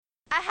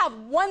I have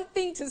one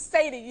thing to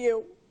say to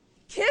you.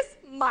 Kiss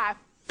my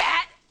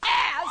fat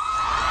ass.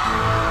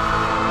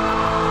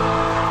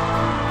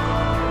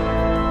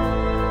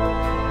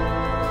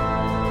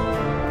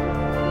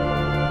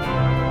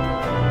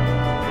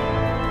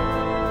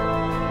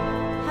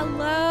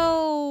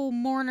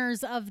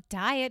 Mourners of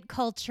diet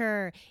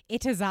culture.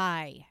 It is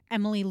I,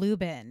 Emily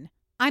Lubin.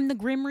 I'm the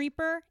Grim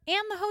Reaper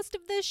and the host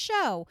of this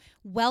show.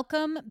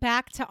 Welcome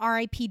back to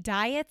RIP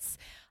Diets.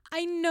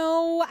 I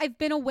know I've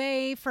been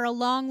away for a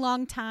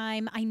long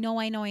time. I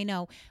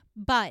know.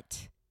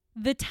 But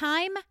the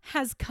time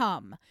has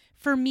come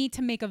for me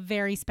to make a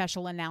very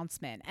special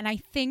announcement. And I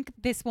think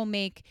this will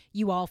make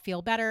you all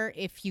feel better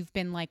if you've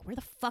been like, where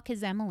the fuck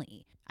is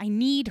Emily? I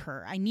need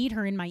her. I need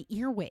her in my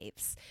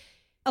earwaves.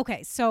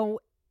 Okay, so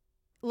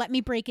let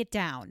me break it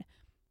down.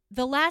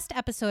 The last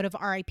episode of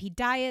RIP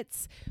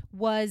Diets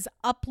was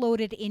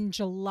uploaded in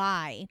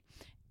July.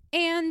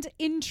 And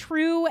in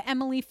true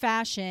Emily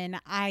fashion,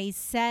 I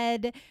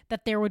said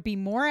that there would be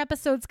more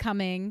episodes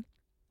coming,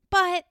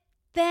 but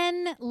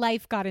then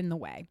life got in the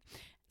way.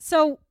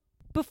 So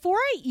before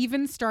I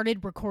even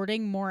started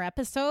recording more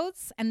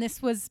episodes, and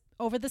this was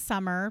over the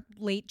summer,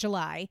 late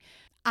July,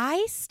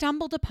 I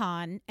stumbled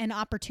upon an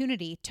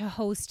opportunity to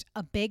host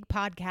a big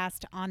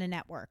podcast on a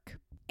network.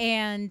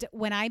 And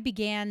when I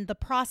began the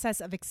process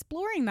of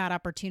exploring that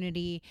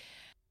opportunity,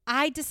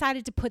 I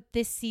decided to put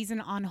this season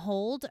on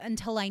hold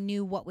until I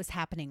knew what was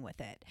happening with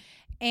it.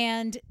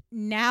 And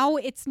now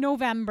it's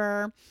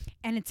November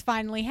and it's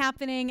finally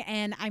happening.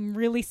 And I'm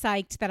really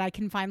psyched that I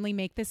can finally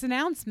make this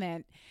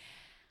announcement.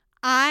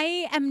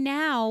 I am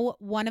now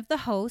one of the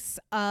hosts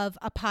of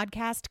a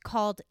podcast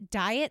called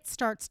Diet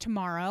Starts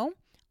Tomorrow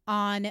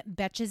on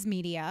Betches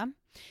Media.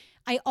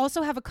 I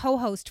also have a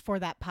co-host for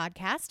that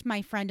podcast,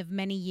 my friend of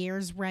many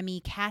years, Remy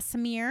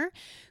Casimir,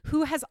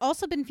 who has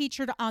also been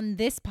featured on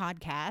this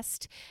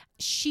podcast.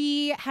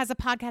 She has a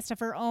podcast of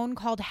her own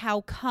called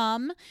How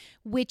Come,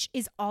 which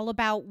is all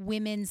about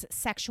women's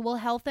sexual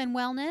health and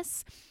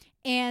wellness.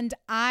 And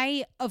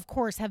I, of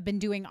course, have been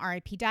doing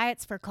RIP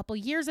Diets for a couple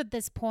years at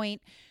this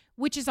point,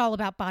 which is all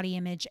about body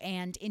image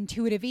and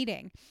intuitive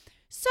eating.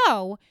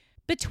 So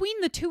between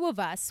the two of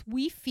us,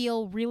 we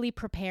feel really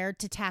prepared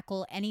to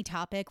tackle any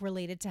topic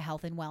related to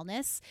health and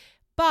wellness.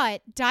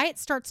 But Diet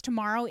Starts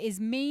Tomorrow is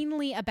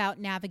mainly about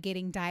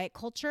navigating diet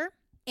culture,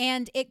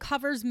 and it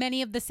covers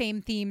many of the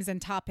same themes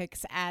and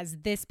topics as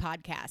this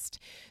podcast.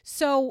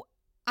 So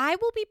I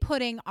will be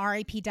putting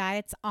RIP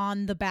Diets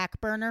on the back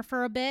burner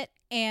for a bit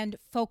and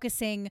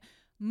focusing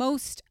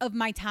most of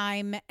my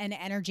time and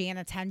energy and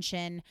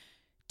attention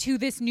to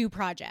this new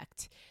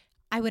project.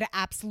 I would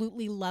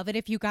absolutely love it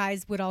if you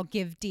guys would all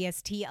give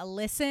DST a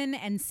listen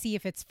and see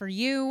if it's for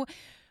you.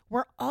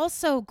 We're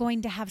also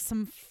going to have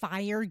some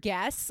fire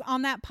guests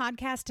on that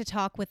podcast to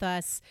talk with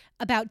us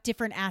about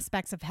different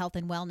aspects of health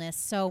and wellness.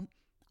 So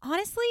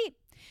honestly,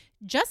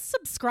 just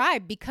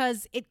subscribe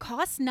because it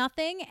costs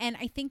nothing and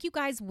I think you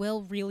guys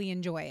will really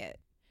enjoy it.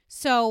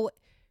 So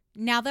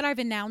now that I've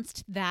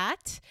announced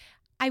that,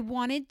 I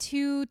wanted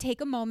to take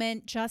a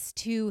moment just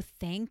to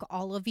thank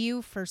all of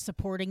you for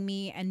supporting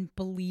me and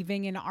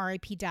believing in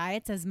RIP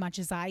Diets as much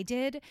as I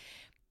did.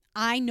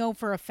 I know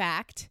for a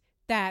fact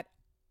that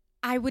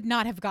I would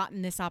not have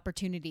gotten this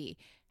opportunity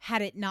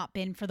had it not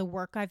been for the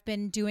work I've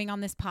been doing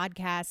on this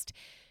podcast,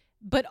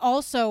 but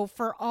also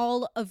for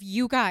all of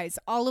you guys,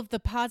 all of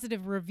the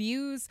positive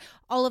reviews,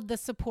 all of the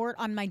support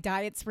on my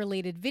diets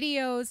related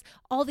videos,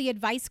 all the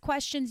advice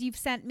questions you've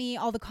sent me,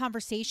 all the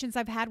conversations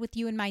I've had with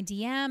you in my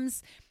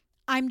DMs.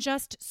 I'm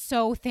just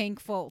so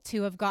thankful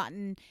to have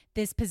gotten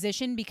this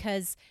position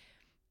because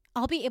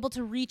I'll be able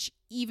to reach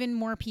even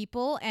more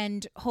people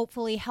and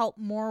hopefully help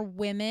more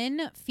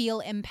women feel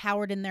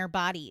empowered in their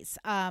bodies.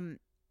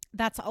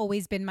 That's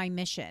always been my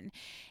mission.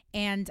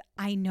 And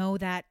I know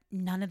that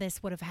none of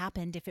this would have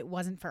happened if it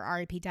wasn't for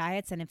RIP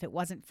Diets and if it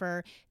wasn't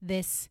for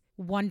this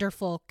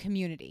wonderful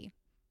community.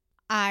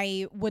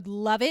 I would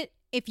love it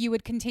if you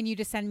would continue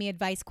to send me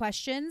advice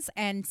questions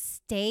and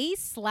stay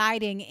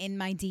sliding in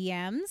my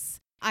DMs.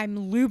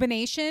 I'm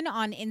Lubination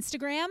on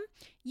Instagram.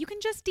 You can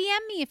just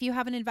DM me if you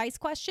have an advice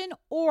question,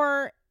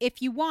 or if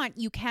you want,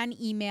 you can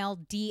email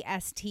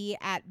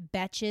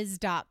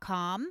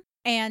dst@betches.com,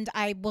 and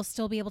I will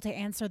still be able to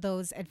answer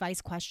those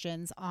advice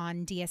questions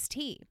on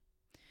DST.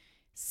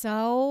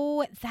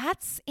 So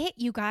that's it,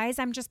 you guys.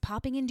 I'm just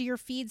popping into your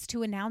feeds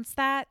to announce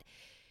that.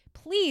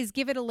 Please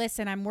give it a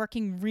listen. I'm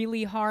working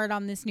really hard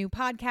on this new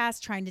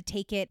podcast, trying to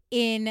take it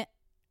in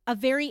a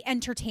very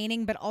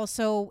entertaining but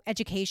also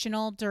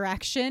educational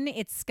direction.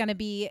 It's going to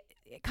be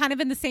kind of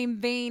in the same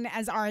vein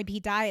as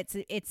RIP Diets.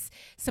 It's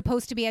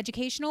supposed to be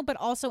educational but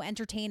also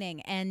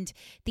entertaining, and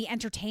the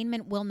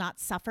entertainment will not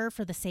suffer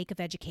for the sake of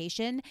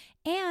education,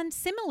 and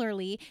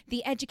similarly,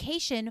 the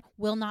education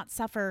will not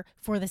suffer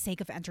for the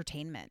sake of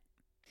entertainment.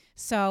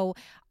 So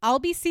I'll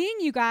be seeing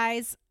you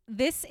guys.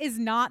 This is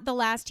not the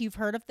last you've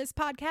heard of this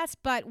podcast,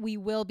 but we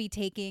will be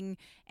taking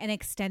an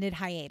extended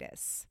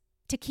hiatus.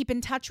 To keep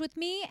in touch with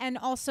me and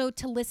also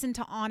to listen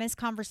to honest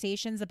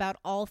conversations about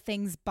all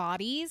things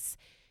bodies,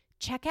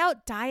 check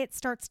out Diet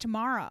Starts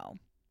Tomorrow.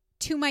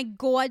 To my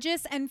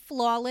gorgeous and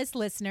flawless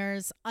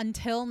listeners,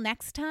 until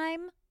next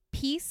time,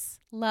 peace,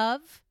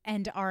 love,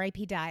 and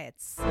RIP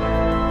Diets.